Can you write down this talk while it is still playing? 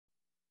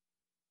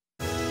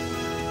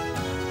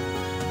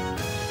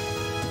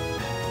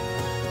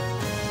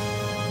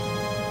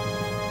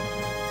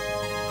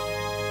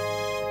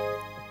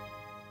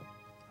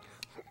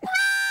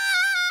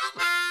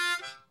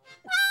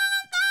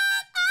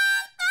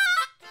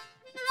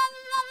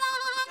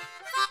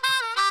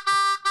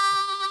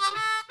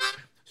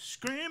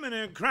screaming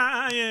and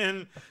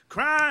crying,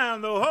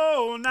 crying the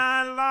whole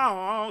night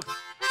long.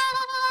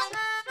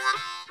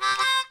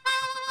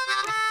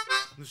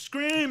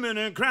 Screaming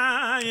and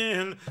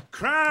crying,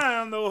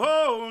 crying the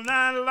whole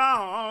night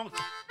long.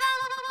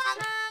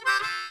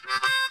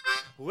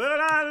 Well,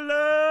 I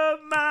love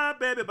my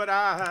baby, but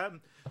I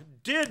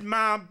did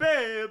my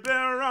baby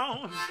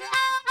wrong.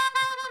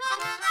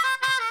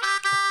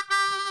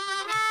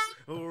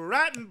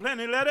 Writing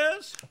plenty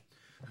letters,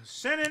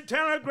 sending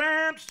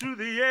telegrams through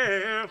the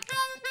air.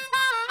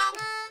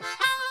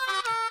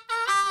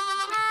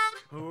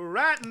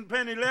 Writing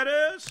plenty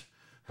letters,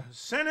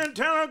 sending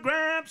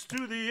telegrams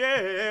through the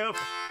air.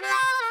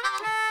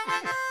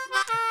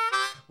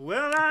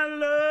 Well, I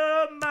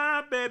love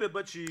my baby,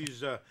 but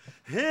she's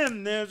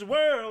in this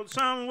world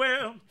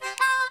somewhere.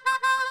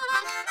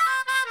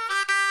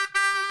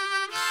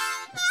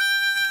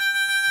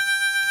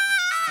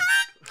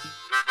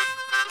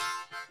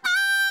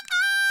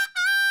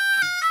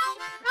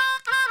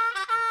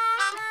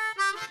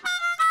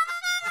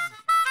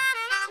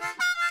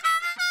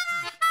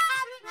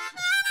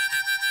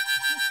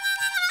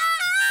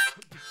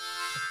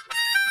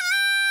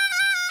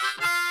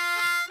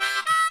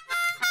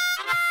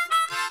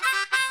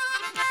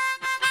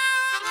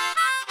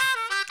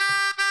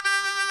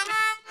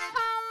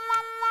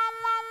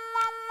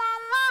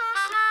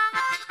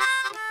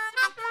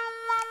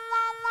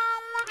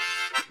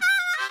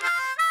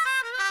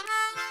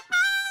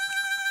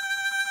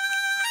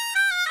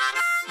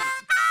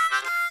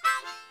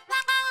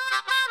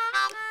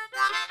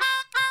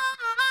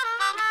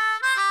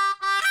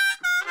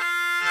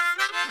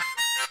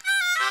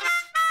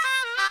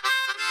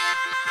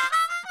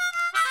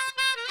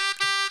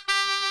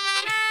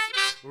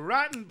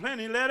 Writing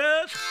plenty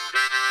letters,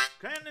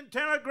 sending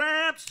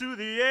telegrams through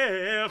the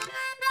air.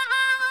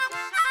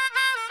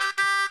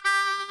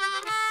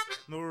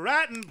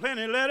 Writing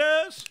plenty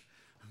letters,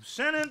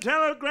 sending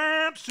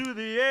telegrams through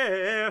the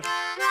air.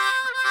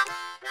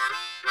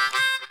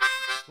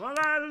 Well,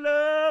 I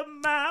love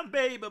my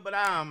baby, but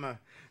I'm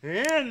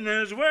in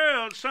this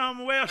world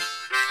somewhere.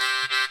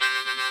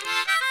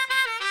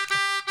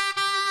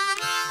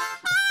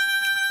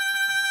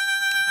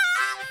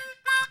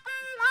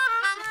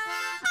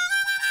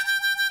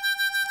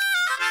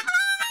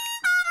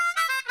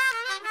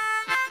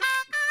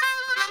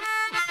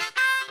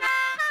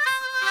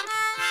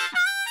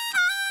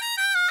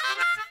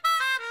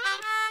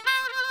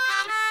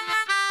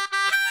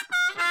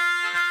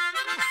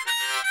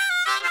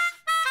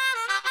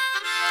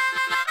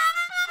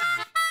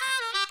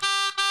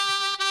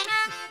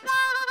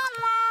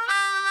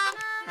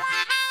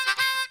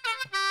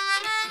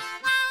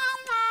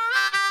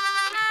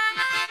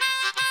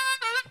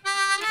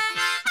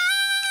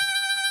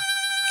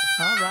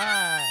 All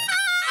right.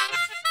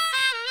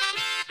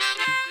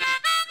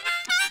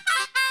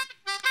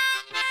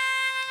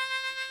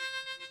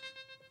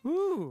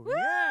 Ooh,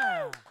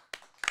 yeah.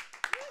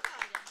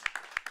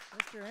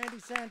 Mr. Andy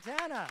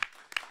Santana.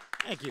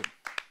 Thank you.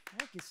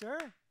 Thank you, sir.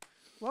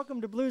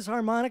 Welcome to Blues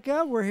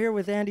Harmonica. We're here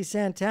with Andy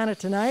Santana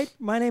tonight.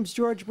 My name's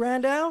George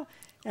Brandau,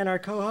 and our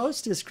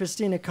co-host is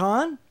Christina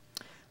Kahn.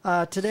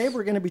 Today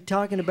we're going to be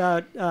talking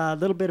about a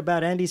little bit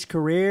about Andy's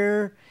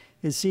career,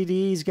 his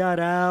CDs got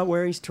out,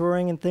 where he's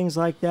touring, and things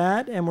like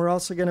that. And we're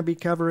also going to be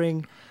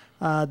covering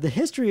the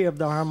history of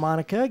the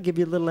harmonica, give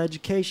you a little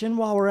education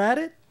while we're at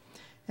it.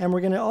 And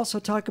we're going to also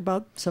talk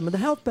about some of the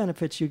health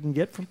benefits you can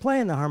get from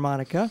playing the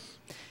harmonica.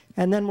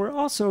 And then we're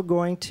also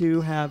going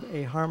to have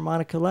a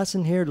harmonica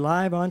lesson here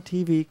live on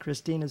TV,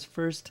 Christina's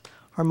first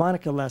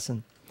harmonica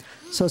lesson.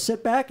 So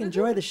sit back,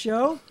 enjoy the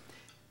show,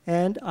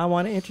 and I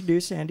want to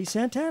introduce Andy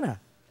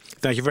Santana.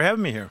 Thank you for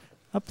having me here.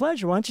 A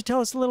pleasure. Why don't you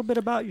tell us a little bit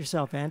about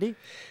yourself, Andy?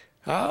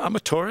 I'm a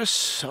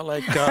tourist. I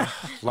like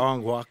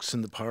long walks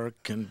in the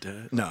park.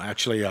 And no,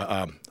 actually,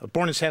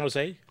 born in San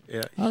Jose,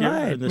 here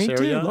right. in this Me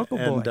area. Too, local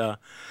boy.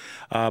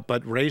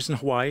 But raised in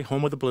Hawaii,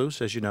 home of the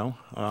blues, as you know.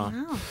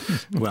 Wow.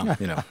 Well,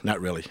 you know,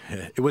 not really.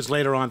 It was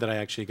later on that I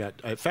actually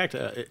got. In fact,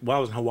 while I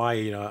was in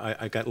Hawaii, you know,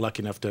 I got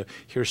lucky enough to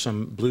hear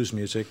some blues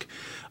music,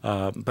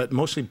 but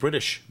mostly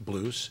British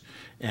blues,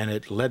 and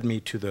it led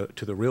me to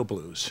the real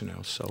blues. You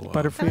know, so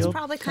Butterfield. That was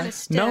probably kind of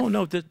stiff.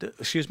 No.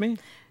 Excuse me.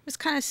 It was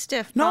kind of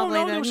stiff. No,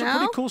 Probably, there was some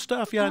pretty cool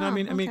stuff. Yeah, Oh, and I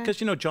mean, okay.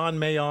 because you know, John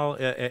Mayall,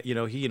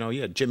 he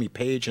had Jimmy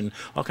Page and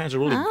all kinds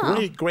of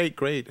really great,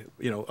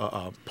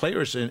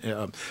 players.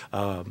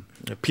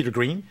 Peter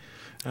Green,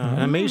 an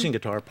amazing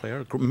guitar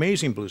player,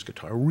 amazing blues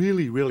guitar,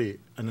 really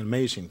an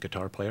amazing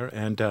guitar player,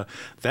 and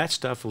that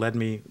stuff led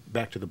me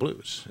back to the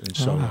blues. And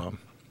so,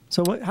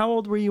 So how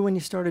old were you when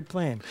you started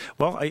playing?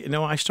 well,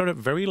 I started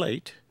very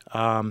late.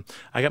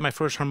 I got my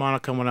first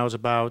harmonica when I was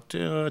about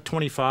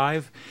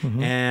 25,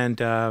 and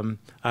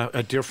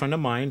a dear friend of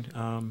mine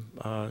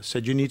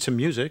said, "You need some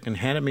music," and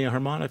handed me a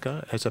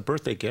harmonica as a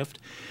birthday gift.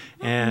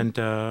 And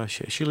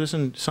she lives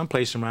in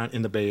someplace around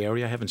in the Bay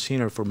Area. I haven't seen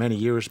her for many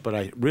years, but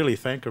I really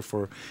thank her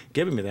for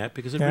giving me that,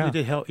 because it really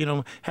did help. You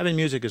know, having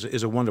music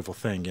is a wonderful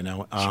thing. You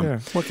know. Sure.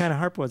 What kind of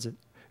harp was it?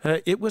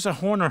 It was a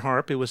Horner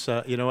harp. It was,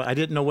 you know, I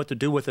didn't know what to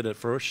do with it at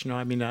first. You know,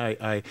 I mean,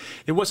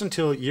 it wasn't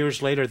until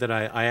years later that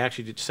I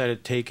actually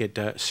decided to take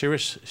it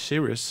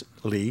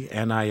seriously,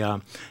 and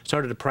I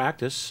started to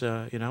practice.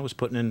 You know, I was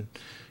putting in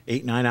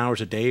 8-9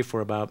 hours a day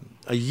for about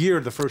a year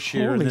the first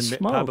year, Holy and then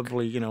smoke.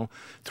 probably, you know,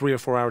 3 or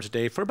 4 hours a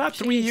day. For about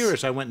 3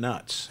 years, I went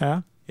nuts.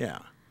 Yeah. Yeah.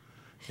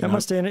 That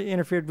must have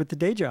interfered with the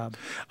day job.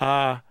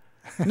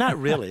 Not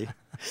really.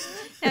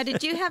 Now,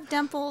 did you have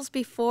dimples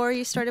before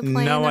you started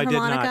playing No, the I did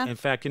harmonica? not. In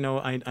fact, you know,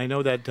 I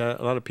know that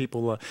a lot of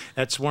people,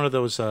 that's one of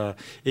those,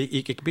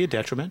 it can be a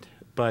detriment,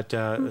 but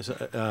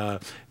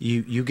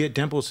you get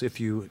dimples if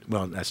you,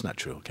 well, that's not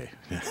true, okay.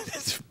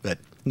 But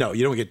no,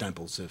 you don't get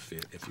dimples if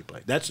you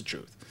play. That's the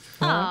truth.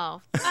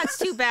 Oh, that's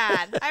too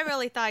bad. I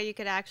really thought you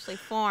could actually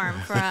form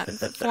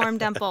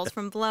dimples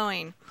from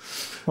blowing.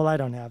 Well, I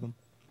don't have them.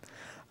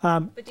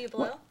 But do you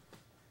blow?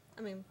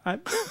 I mean,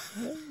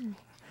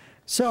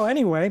 So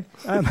anyway,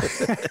 why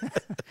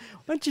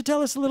don't you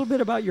tell us a little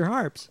bit about your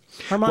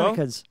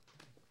harmonicas?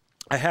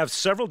 I have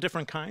several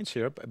different kinds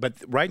here, but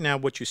right now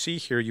what you see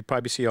here, you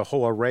probably see a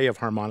whole array of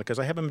harmonicas.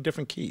 I have them in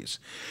different keys,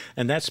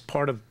 and that's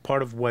part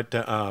of what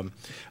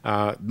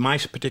my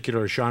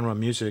particular genre of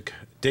music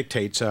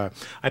dictates.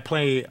 I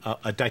play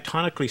a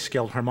diatonically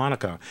scaled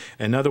harmonica.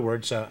 In other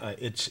words,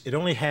 it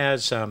only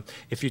has,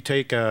 if you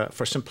take,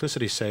 for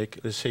simplicity's sake,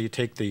 let's say you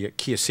take the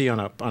key of C on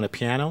a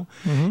piano.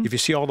 If you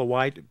see all the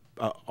white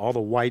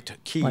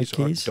keys,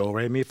 are do,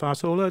 re, mi, fa,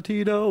 sol, la,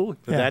 ti, do.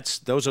 Yeah.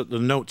 Those are the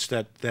notes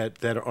that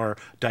are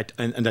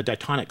in the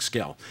diatonic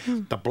scale.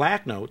 The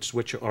black notes,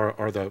 which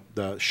are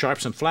the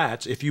sharps and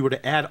flats, if you were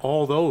to add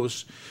all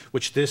those,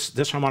 which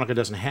this harmonica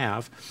doesn't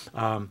have,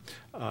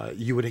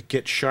 you would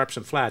get sharps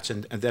and flats,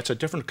 and that's a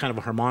different kind of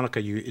a harmonica.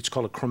 It's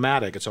called a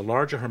chromatic. It's a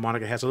larger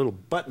harmonica. It has a little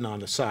button on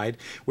the side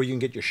where you can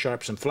get your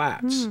sharps and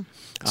flats.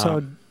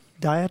 So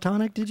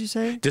diatonic, did you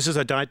say? This is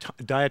a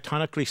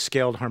diatonically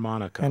scaled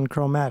harmonica. And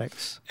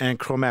chromatics. And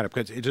chromatic.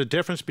 Because it's a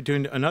difference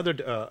between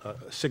another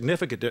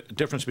significant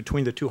difference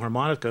between the two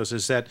harmonicas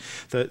is that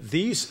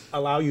these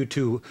allow you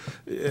to.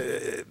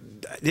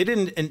 They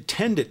didn't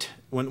intend it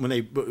when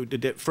they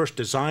first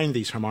designed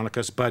these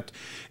harmonicas, but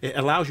it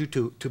allows you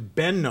to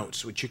bend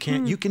notes, which you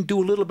can't. You can do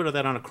a little bit of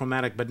that on a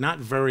chromatic, but not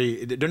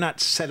very. They're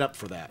not set up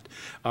for that.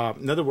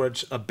 In other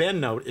words, a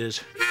bend note is.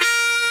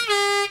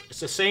 It's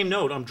the same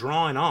note I'm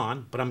drawing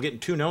on, but I'm getting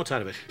 2 notes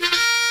out of it.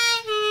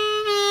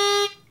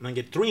 And I can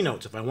get 3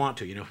 notes if I want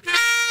to, you know.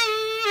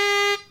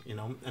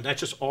 And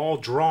that's just all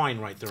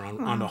drawing right there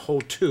on the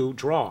whole 2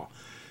 draw.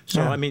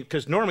 So, I mean,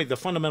 because normally the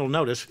fundamental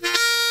note is,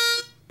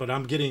 but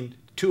I'm getting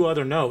 2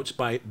 other notes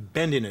by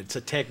bending it. It's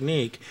a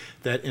technique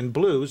that in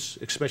blues,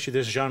 especially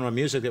this genre of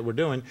music that we're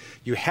doing,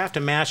 you have to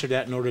master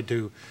that in order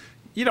to,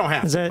 you don't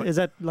have to. Is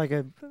that like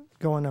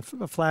going a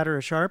flat or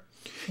a sharp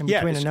in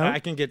yeah, between a note? I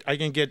can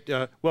get.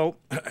 Well,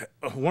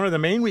 one of the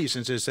main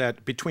reasons is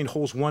that between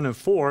holes 1 and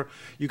 4,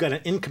 you got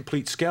an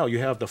incomplete scale. You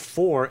have the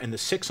 4 and the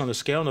 6 on the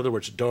scale. In other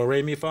words, do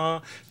re mi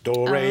fa,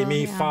 do re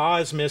mi fa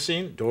is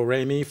missing, do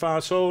re mi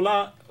fa sol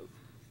la,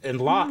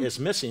 and la is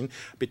missing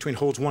between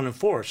holes 1 and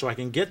 4. So I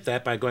can get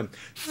that by going.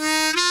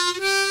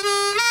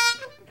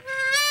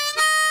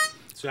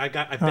 So I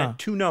bent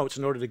 2 notes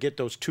in order to get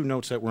those 2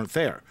 notes that weren't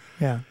there.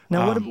 Yeah.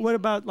 Now, what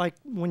about like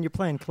when you're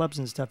playing clubs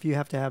and stuff? You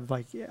have to have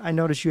like. I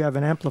notice you have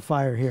an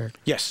amplifier here.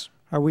 Yes.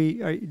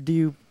 Do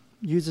you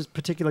use this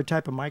particular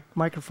type of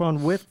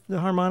microphone with the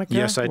harmonica?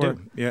 Yes, I do.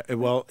 Yeah.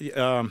 Well,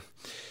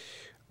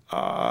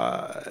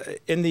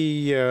 in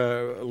the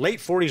late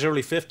 40s,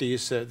 early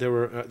 50s,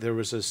 there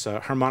was this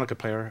harmonica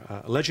player,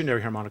 a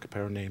legendary harmonica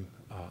player named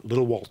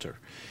Little Walter.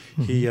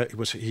 He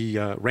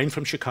reigned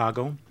from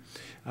Chicago.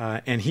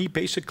 And he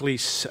basically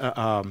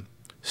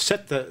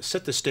set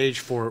the stage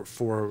for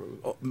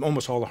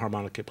almost all the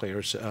harmonica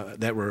players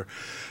that were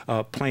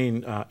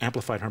playing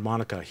amplified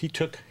harmonica. He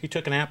took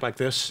an amp like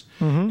this,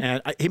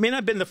 and he may not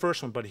have been the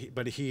first one, but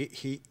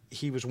he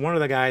was one of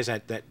the guys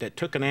that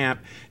took an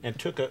amp and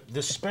took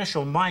this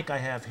special mic I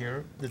have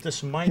here.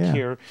 This mic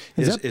here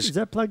is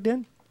that plugged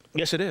in?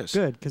 Yes, it is.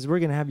 Good, because we're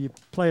going to have you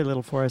play a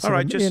little for us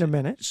in a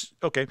minute.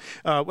 Okay.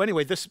 Well,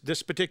 anyway, this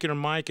particular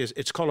mic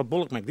it's called a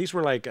bullet mic. These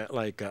were like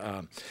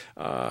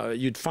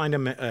you'd find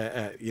them,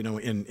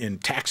 in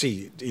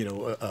taxi,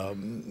 or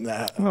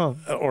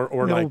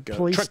like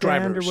truck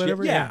drivers, or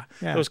whatever. Yeah,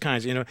 those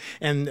kinds,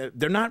 and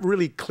they're not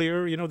really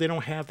clear. They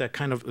don't have that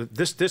kind of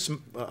this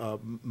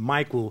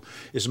mic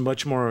is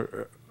much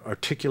more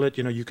articulate.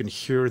 You can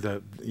hear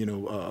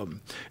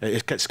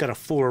it's got a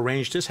fuller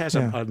range. This has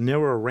a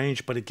narrower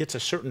range, but it gets a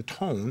certain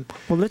tone.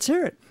 Well, let's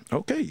hear it.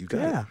 Okay, you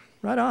got it. Yeah,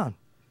 right on.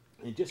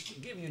 And just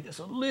give you just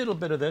a little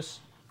bit of this.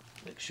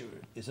 Make sure,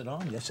 is it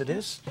on? Yes, it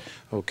is.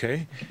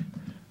 Okay.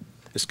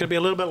 It's going to be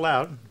a little bit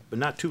loud, but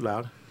not too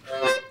loud.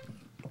 Oh,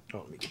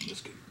 let me get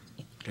this good.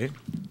 Okay.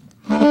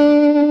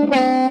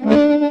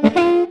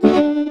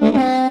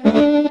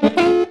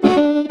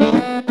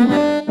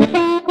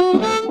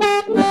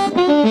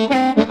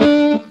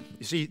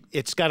 You see,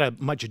 it's got a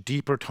much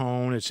deeper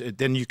tone.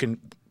 Then you can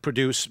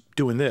produce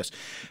doing this.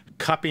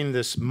 cupping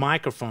this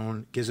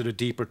microphone gives it a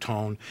deeper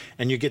tone,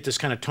 and you get this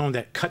kind of tone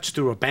that cuts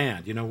through a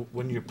band. You know,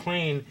 when you're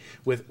playing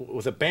with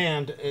a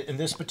band in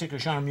this particular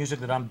genre of music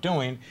that I'm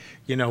doing,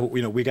 you know,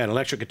 we got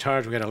electric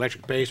guitars, we got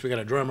electric bass, we got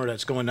a drummer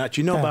that's going nuts.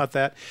 You know about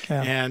that,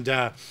 and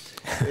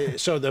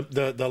so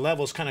the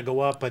levels kind of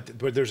go up, but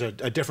there's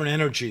a different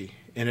energy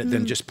in it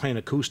than just playing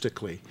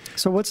acoustically.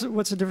 So what's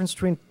the difference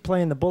between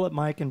playing the bullet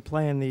mic and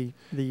playing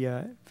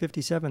the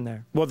 57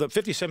 there? Well, the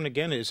 57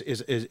 again is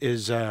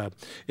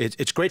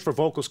it's great for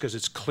vocals because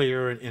it's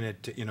clear and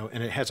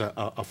it has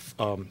a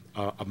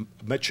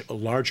much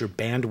larger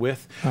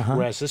bandwidth,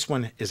 whereas this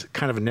one is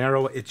kind of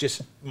narrow. It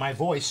just, my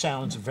voice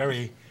sounds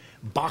very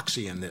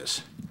boxy in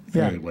this.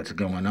 Yeah. Hey, what's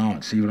going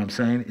on? See what I'm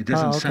saying? It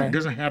doesn't sound, it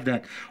doesn't have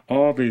that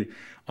all the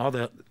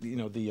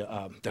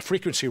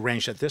frequency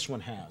range that this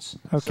one has.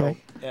 Okay.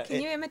 So,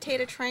 can you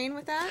imitate a train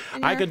with that?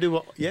 I can do.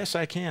 Yes,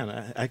 I can.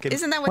 I can.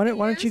 Isn't that what?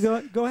 Why don't you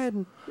go ahead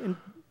and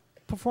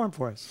perform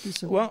for us? Do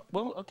some, well,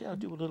 okay. I'll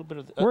do a little bit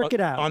of work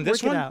it out on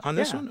this one. Out. On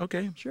this one,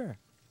 okay. Sure.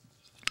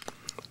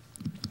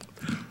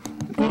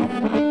 That's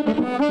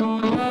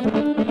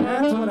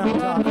what I'm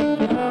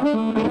talking about.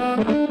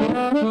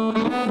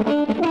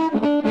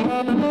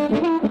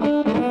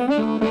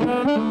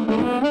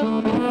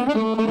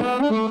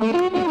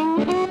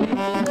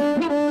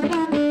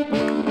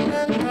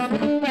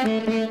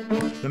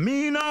 The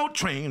mean old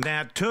train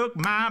that took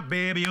my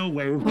baby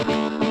away.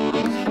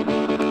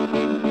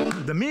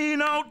 The mean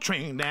old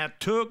train that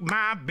took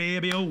my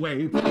baby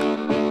away.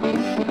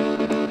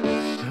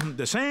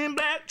 The same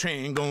black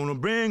train gonna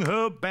bring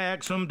her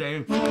back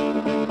someday.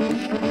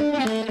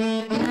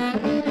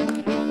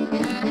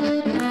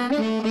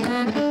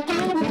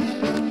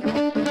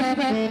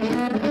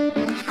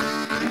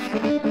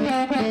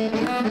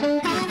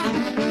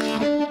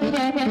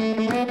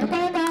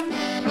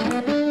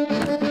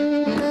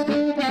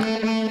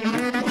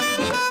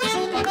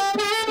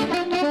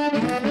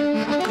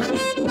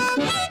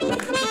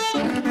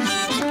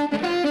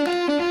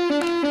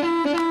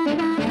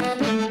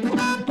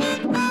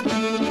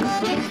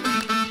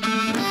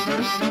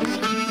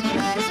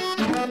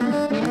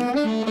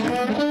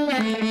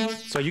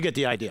 So you get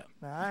the idea.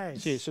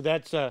 Nice. See, so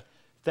that's you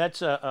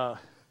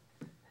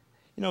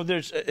know,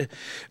 there's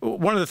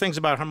one of the things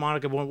about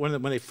harmonica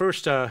when they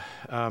first you know,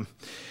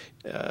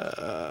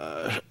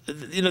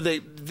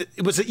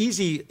 it was an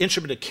easy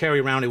instrument to carry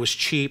around. It was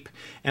cheap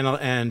and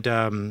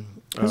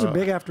Those are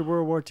big after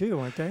World War II,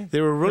 weren't they?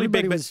 They were really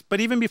Everybody big, but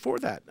even before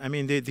that, I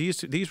mean,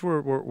 these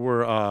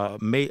were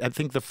made. I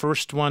think the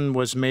first one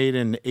was made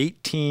in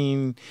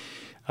 18,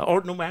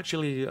 or no,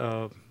 actually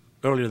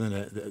earlier than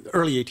the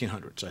early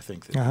 1800s. I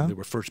think that they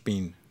were first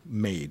being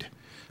made.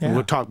 Yeah. And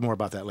we'll talk more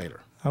about that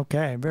later.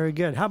 Okay, very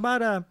good. How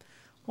about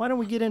why don't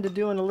we get into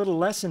doing a little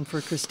lesson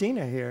for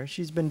Christina here?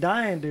 She's been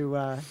dying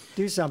to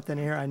do something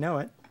here. I know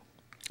it.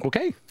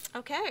 Okay.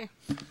 Okay.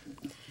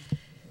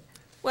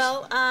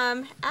 Well,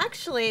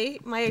 actually,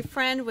 my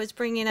friend was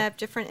bringing up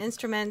different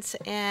instruments,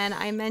 and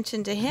I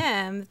mentioned to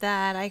him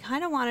that I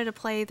kind of wanted to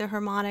play the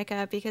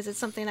harmonica because it's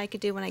something I could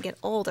do when I get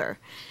older,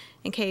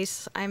 in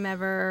case I'm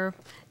ever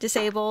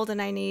disabled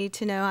and I need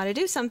to know how to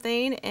do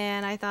something.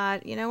 And I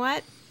thought, you know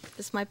what?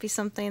 This might be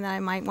something that I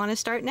might want to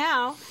start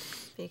now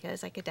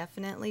because I could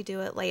definitely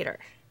do it later.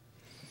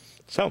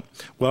 So,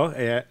 well,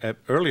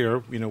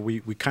 earlier, you know, we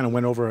kind of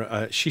went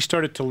over. She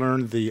started to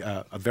learn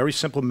a very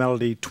simple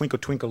melody, "Twinkle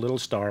Twinkle Little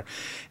Star,"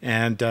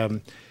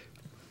 and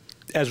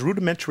as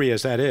rudimentary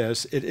as that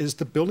is, it is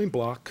the building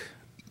block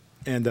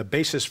and the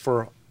basis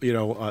for, you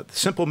know,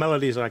 simple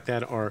melodies like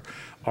that are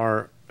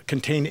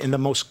contained in the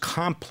most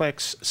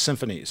complex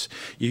symphonies.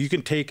 You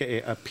can take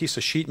a piece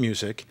of sheet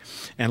music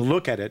and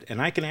look at it, and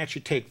I can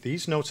actually take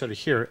these notes that are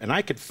here, and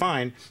I could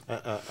find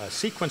a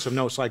sequence of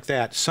notes like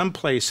that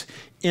someplace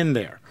in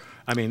there.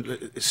 I mean,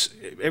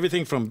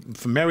 everything from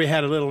Mary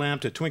Had a Little Lamb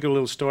to Twinkle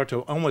Little Star to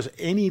almost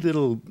any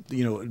little,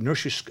 you know,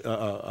 nursery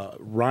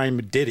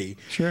rhyme ditty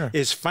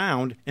is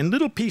found in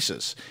little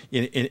pieces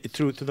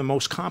through the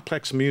most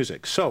complex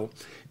music. So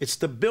it's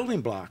the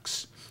building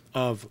blocks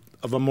of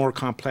a more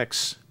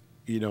complex,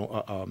 you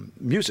know,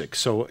 music.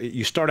 So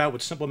you start out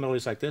with simple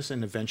melodies like this,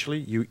 and eventually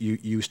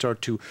you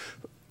start to,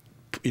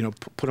 you know,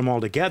 put them all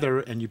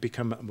together, and you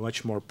become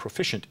much more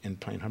proficient in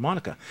playing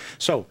harmonica.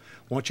 So,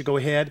 why don't you go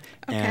ahead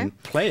and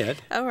play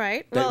it? All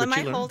right. Well, am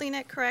I holding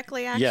it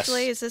correctly,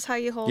 actually? Yes. Is this how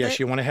you hold it? Yes,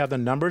 you want to have the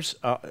numbers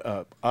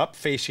up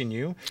facing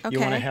you. Okay. You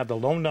want to have the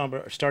low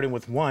number starting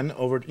with 1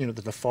 over, you know,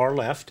 to the far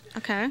left.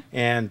 Okay.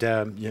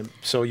 And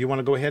so you want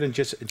to go ahead and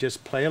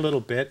just play a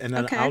little bit, and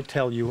then I'll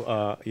tell you,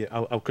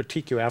 I'll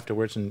critique you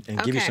afterwards and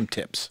give you some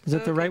tips. Is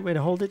that the right way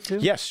to hold it, too?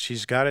 Yes,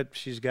 she's got it.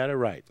 She's got it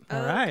right.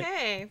 All right.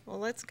 Okay. Well,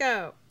 let's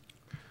go.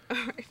 All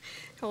right.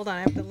 Hold on.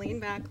 I have to lean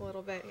back a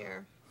little bit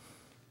here.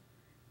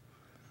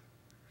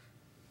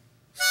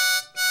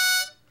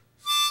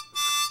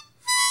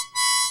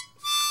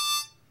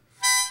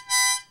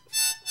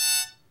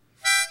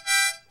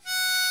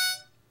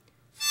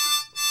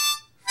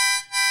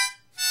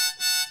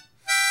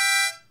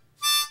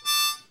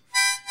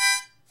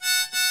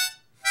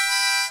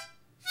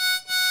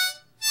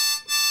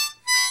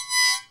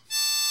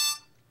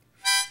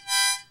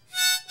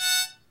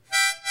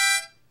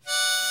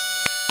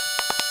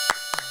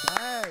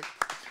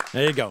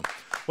 There you go.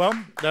 Well,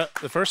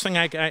 the first thing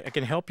I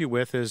can help you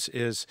with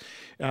is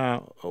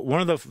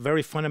one of the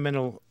very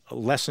fundamental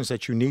lessons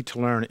that you need to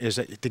learn is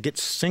that to get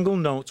single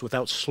notes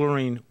without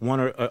slurring one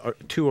or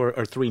two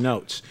or three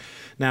notes.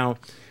 Now,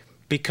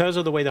 because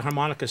of the way the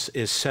harmonica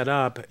is set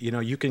up,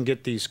 you can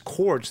get these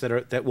chords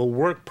that will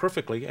work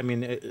perfectly. I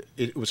mean,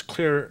 it was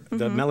clear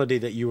the melody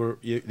that you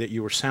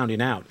were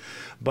sounding out,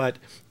 but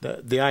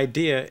the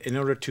idea, in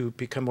order to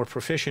become more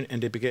proficient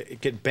and to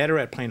get better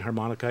at playing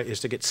harmonica, is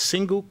to get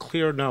single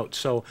clear notes.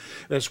 So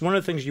that's one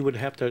of the things you would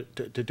have to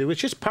do is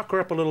just pucker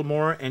up a little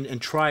more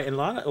and try. And a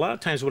lot of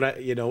times,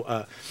 what you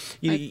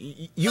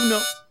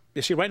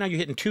see right now you're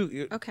hitting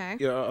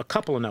a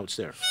couple of notes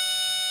there.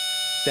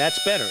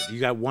 That's better. You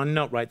got one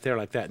note right there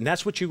like that. And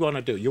that's what you want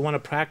to do. You want to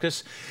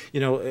practice,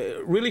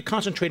 really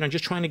concentrate on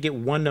just trying to get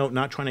one note,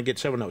 not trying to get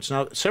several notes.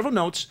 Now, several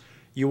notes,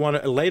 you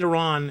want to, later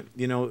on,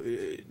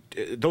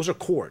 those are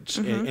chords.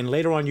 And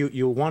later on,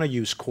 you want to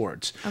use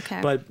chords.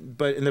 Okay.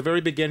 But in the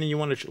very beginning, you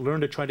want to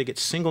learn to try to get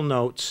single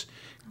notes,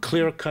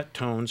 clear-cut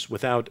tones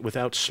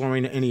without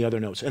slurring any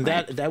other notes. And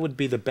that would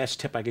be the best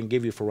tip I can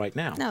give you for right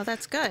now. No,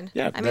 that's good.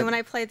 Yeah, I mean, when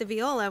I played the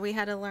viola, we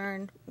had to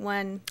learn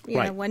one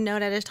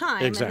note at a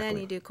time, Exactly. and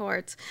then you do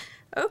chords.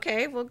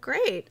 Okay, well,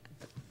 great.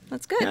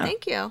 That's good. Yeah.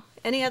 Thank you.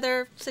 Any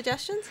other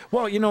suggestions?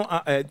 Well,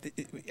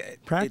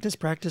 Practice.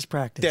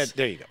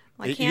 there you go.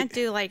 I can't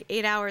do like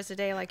 8 hours a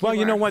day like Well, you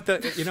you know were. what?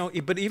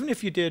 But even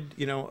if you did,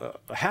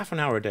 a half an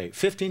hour a day,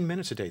 15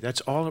 minutes a day, that's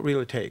all it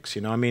really takes.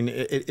 I mean,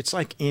 it's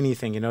like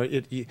anything.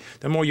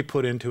 The more you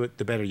put into it,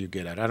 the better you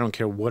get at it. I don't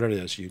care what it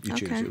is you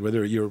choose,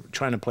 whether you're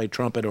trying to play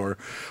trumpet or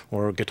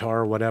guitar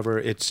or whatever.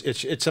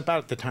 It's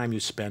about the time you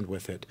spend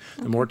with it.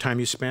 The more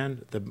time you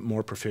spend, the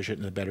more proficient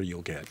and the better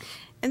you'll get.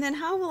 And then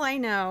how will I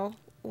know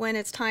when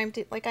it's time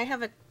to, like I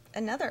have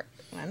another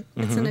one.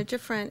 It's in a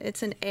different,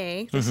 it's an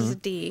A. This is a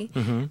D.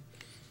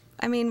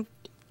 I mean,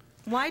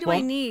 why do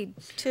I need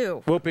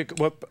two? Well,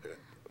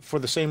 for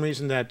the same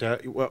reason that,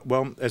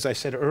 as I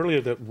said earlier,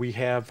 that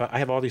I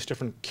have all these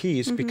different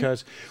keys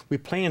because we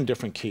play in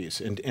different keys,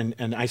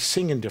 and I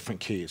sing in different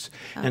keys,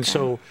 and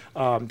so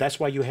that's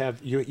why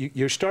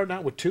you're starting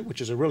out with two,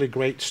 which is a really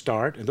great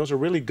start, and those are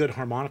really good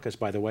harmonicas,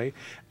 by the way.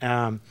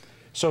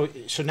 So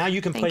now you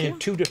can play in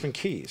two different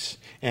keys,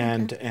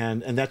 and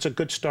that's a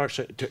good start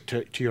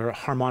to your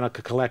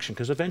harmonica collection.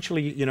 Because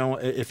eventually,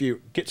 if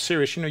you get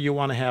serious, you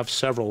want to have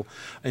several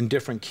in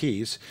different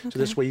keys. So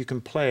this way you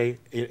can play.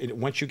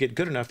 Once you get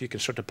good enough, you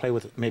can start to play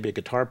with maybe a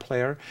guitar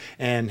player,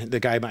 and the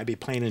guy might be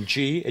playing in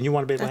G, and you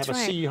want to be able to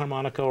have a C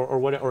harmonica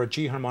or a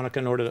G harmonica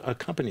in order to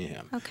accompany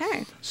him.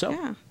 Okay. So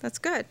yeah, that's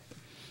good.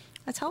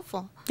 That's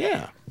helpful.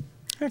 Yeah.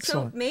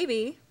 Excellent. So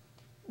maybe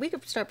we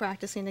could start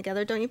practicing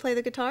together. Don't you play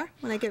the guitar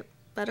when I get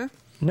better?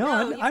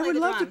 No, you I play would the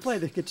love to drums. play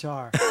the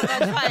guitar. Oh,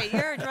 that's right.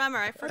 You're a drummer.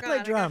 I forgot. play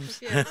got drums.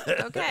 confused.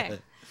 Okay.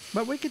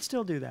 But we could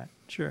still do that.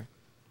 Sure.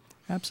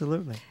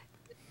 Absolutely.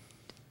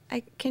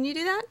 Can you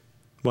do that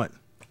What?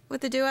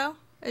 with the duo?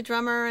 A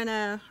drummer and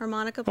a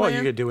harmonica Well, player?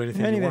 you could do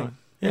anything you want.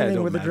 Yeah, it Anything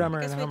don't with a matter. drummer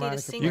I and guess a we need a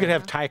harmonica. singer. You could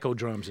have taiko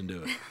drums and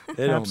do it.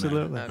 It don't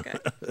Absolutely. matter.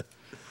 Okay.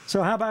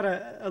 So how about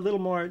a little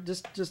more,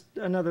 just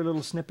another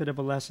little snippet of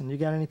a lesson? You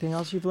got anything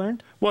else you've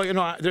learned?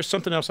 Well, there's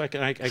something else I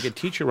could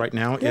teach you right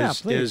now. Yeah,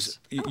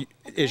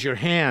 Is your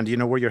hand?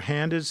 Where your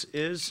hand is.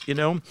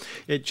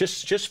 It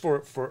just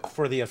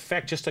for the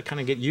effect, just to kind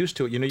of get used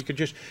to it. You could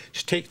just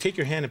take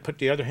your hand and put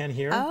the other hand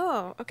here.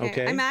 Oh, okay.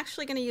 Okay. I'm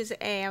actually going to use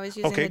the A. I was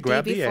using Okay, the D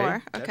grab the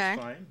before. A. Okay.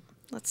 That's fine.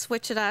 Let's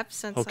switch it up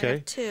since I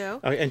have two.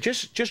 And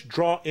just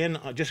draw in,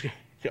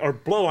 or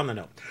blow on the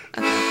note.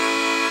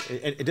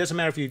 It doesn't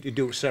matter if you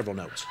do several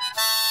notes.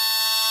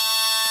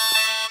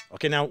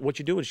 Okay, now what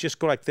you do is just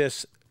go like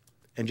this,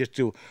 and just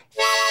do.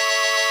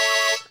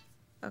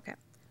 Okay.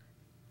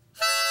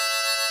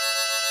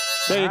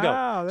 There you go.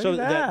 Wow, look So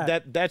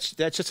at that's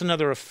just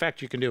another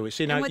effect you can do.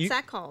 See now, And what's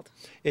that called?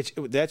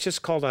 That's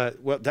just called a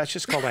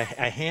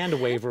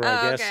hand waver,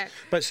 I guess. Okay.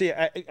 But see,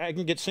 I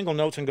can get single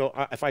notes and go.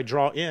 If I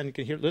draw in, you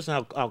can hear.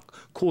 Listen how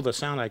cool the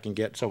sound I can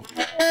get. So,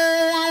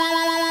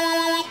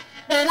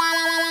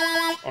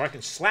 or I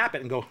can slap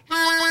it and go.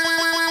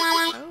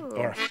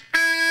 Or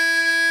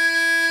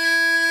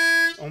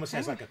almost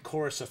has like a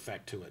chorus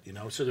effect to it,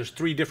 So there's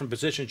three different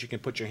positions you can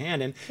put your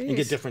hand in and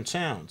get different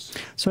sounds.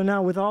 So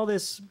now with all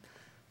this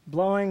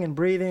blowing and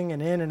breathing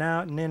and in and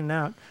out and in and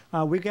out,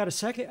 we've got a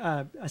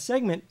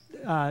segment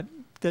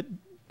that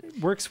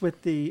works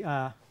with the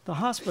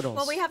hospitals.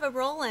 Well, we have a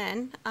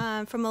roll-in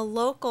from a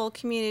local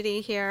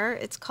community here.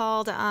 It's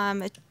called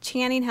a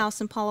Channing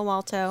House in Palo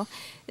Alto.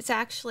 It's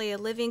actually a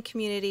living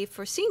community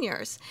for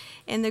seniors.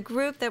 And the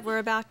group that we're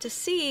about to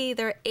see,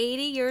 they're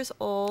 80 years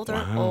old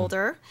or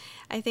older.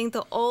 I think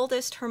the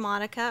oldest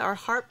harmonica or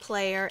harp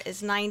player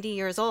is 90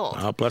 years old.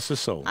 Oh, bless his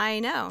soul. I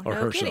know, Or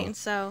no her kidding.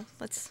 soul.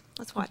 So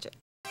let's watch it.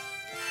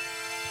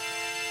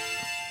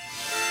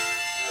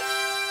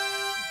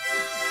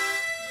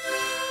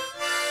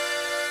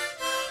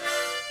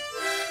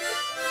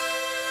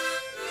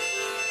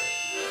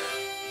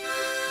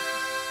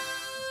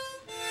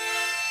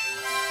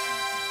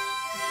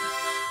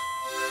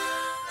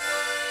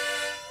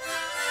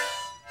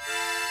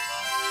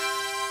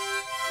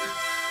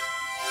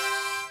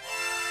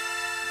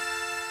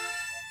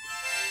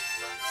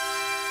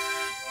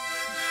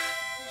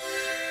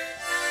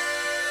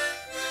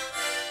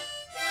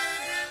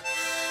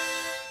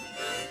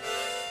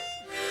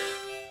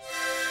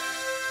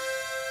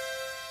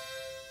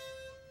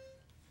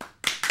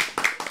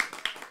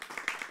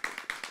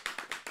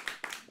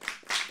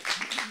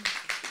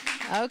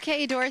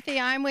 Okay, Dorothy,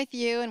 I'm with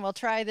you, and we'll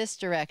try this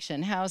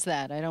direction. How's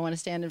that? I don't want to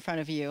stand in front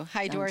of you.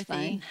 Hi, Sounds Dorothy.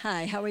 fine.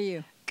 Hi, how are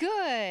you?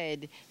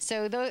 Good.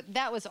 So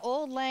that was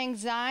Old Lang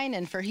Syne,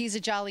 and for He's a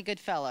Jolly Good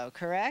Fellow,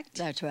 correct?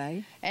 That's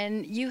right.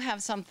 And you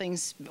have something,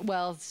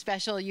 well,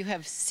 special. You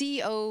have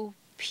COPD.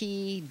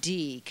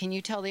 Can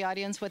you tell the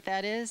audience what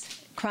that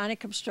is?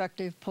 Chronic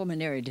obstructive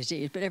pulmonary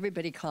disease, but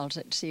everybody calls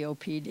it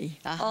COPD.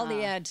 All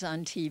the ads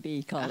on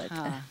TV call it.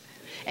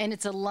 And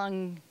it's a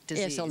lung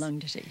disease. It's a lung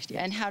disease,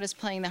 yes. And how does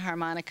playing the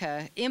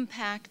harmonica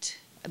impact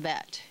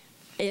that?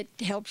 It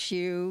helps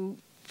you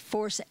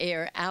force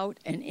air out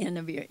and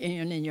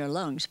in your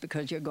lungs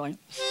because you're going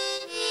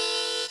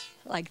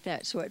like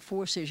that. So it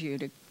forces you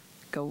to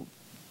go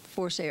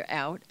force air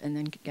out and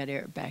then get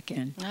air back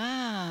in.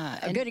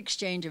 A good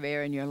exchange of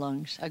air in your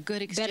lungs. A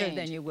good exchange. Better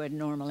than you would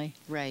normally.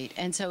 Right.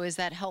 And so is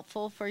that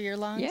helpful for your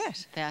lungs?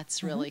 Yes.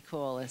 That's really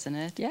cool, isn't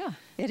it? Yeah,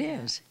 it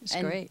is. It's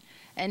great.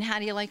 And how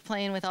do you like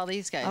playing with all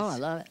these guys? Oh, I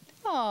love it.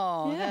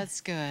 Oh, that's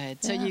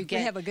good. So we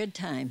have a good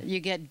time. You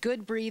get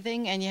good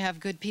breathing and you have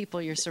good people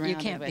you're surrounded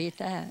with. You can't beat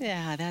that.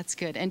 Yeah, that's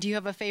good. And do you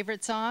have a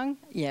favorite song?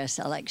 Yes,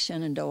 I like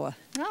Shenandoah.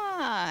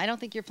 I don't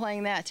think you're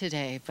playing that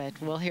today, but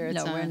we'll hear it.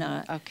 No, we're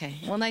not. Okay.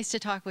 Well, nice to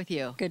talk with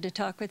you. Good to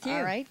talk with you.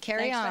 All right,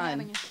 carry Thanks on. for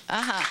having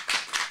us.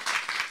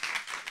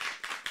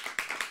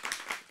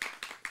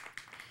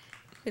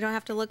 We don't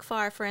have to look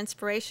far for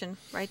inspiration.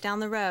 Right down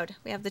the road,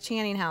 we have the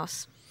Channing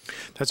House.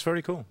 That's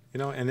very cool,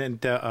 and then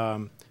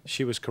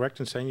she was correct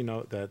in saying,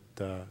 that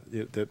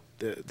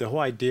the whole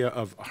idea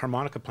of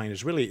harmonica playing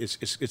is really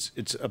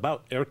it's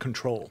about air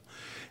control,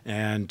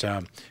 and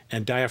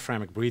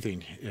diaphragmatic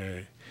breathing.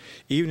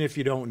 Even if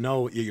you don't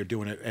know you're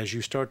doing it, as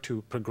you start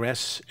to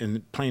progress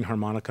in playing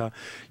harmonica,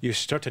 you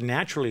start to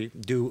naturally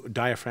do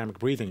diaphragmatic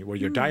breathing, where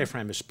your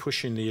diaphragm is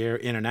pushing the air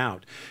in and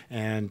out,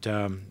 and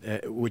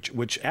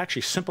which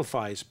actually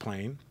simplifies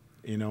playing.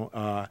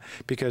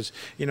 Because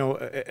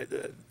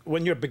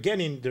when you're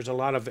beginning, there's a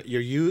lot of you're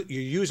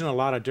using a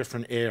lot of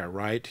different air,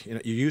 right?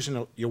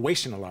 You're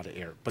wasting a lot of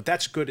air, but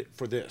that's good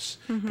for this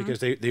because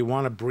they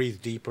want to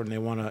breathe deeper and they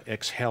want to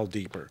exhale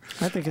deeper.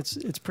 I think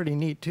it's pretty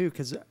neat too,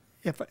 because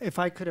if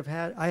I could have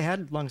I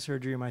had lung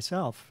surgery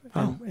myself,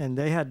 and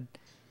they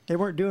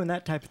weren't doing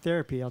that type of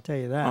therapy. I'll tell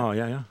you that. Oh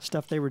yeah.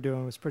 Stuff they were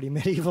doing was pretty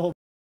medieval.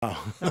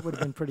 Oh. That would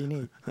have been pretty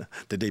neat.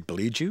 Did they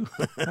bleed you?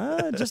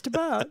 Just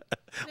about.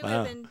 It would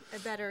have been a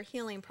better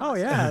healing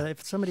process. Oh, yeah.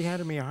 If somebody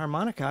handed me a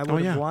harmonica, I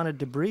would have wanted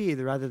to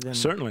breathe rather than...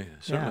 Certainly.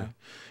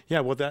 Yeah,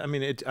 well,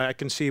 I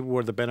can see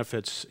where the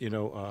benefits,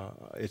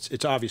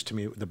 it's obvious to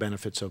me the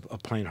benefits of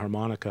playing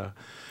harmonica.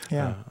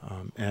 Yeah.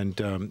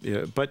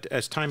 But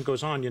as time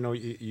goes on,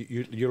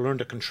 you learn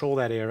to control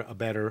that air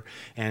better,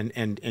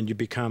 and you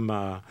become,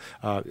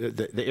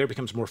 the air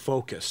becomes more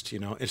focused,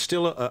 It's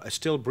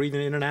still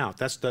breathing in and out.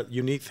 That's the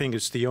unique thing.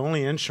 It's the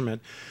only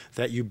instrument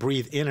that you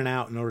breathe in and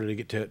out in order to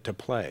get to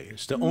play.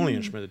 It's the only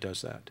instrument that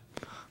does that.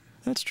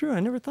 That's true. I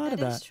never thought of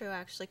that. That is true,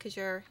 actually, because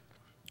you're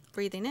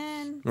breathing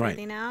in, right.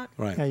 breathing out.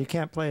 Right. Yeah, you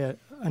can't play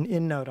an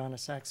in note on a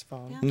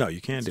saxophone. Yeah. No,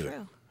 you can't do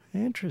true. it.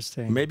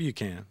 Interesting. Maybe you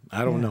can.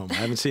 I don't know. I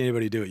haven't seen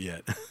anybody do it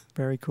yet.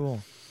 Very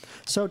cool.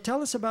 So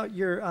tell us about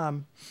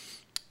your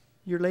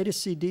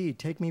latest CD,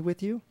 "Take Me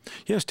With You."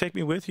 Yes, "Take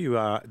Me With You."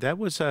 That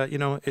was,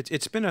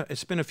 it's been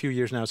a few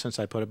years now since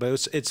I put it,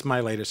 but it's my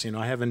latest.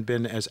 I haven't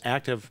been as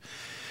active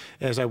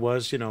as I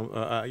was. I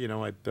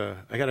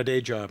got a day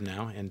job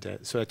now, and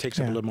so it takes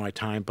up a little more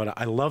time. But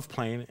I love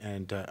playing,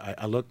 and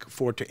I look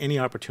forward to any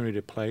opportunity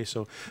to play.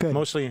 So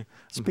mostly.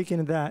 Speaking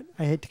of that,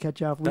 I hate to cut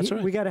you off.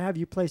 We got to have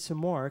you play some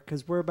more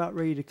because we're about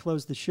ready to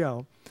close the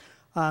show.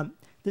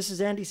 This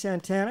is Andy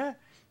Santana,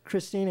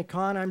 Christina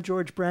Kahn. I'm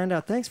George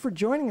Brandau. Thanks for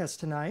joining us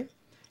tonight,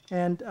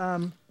 and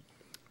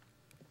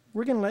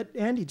we're going to let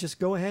Andy just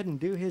go ahead and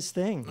do his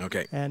thing.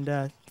 Okay.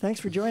 And thanks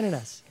for joining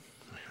us.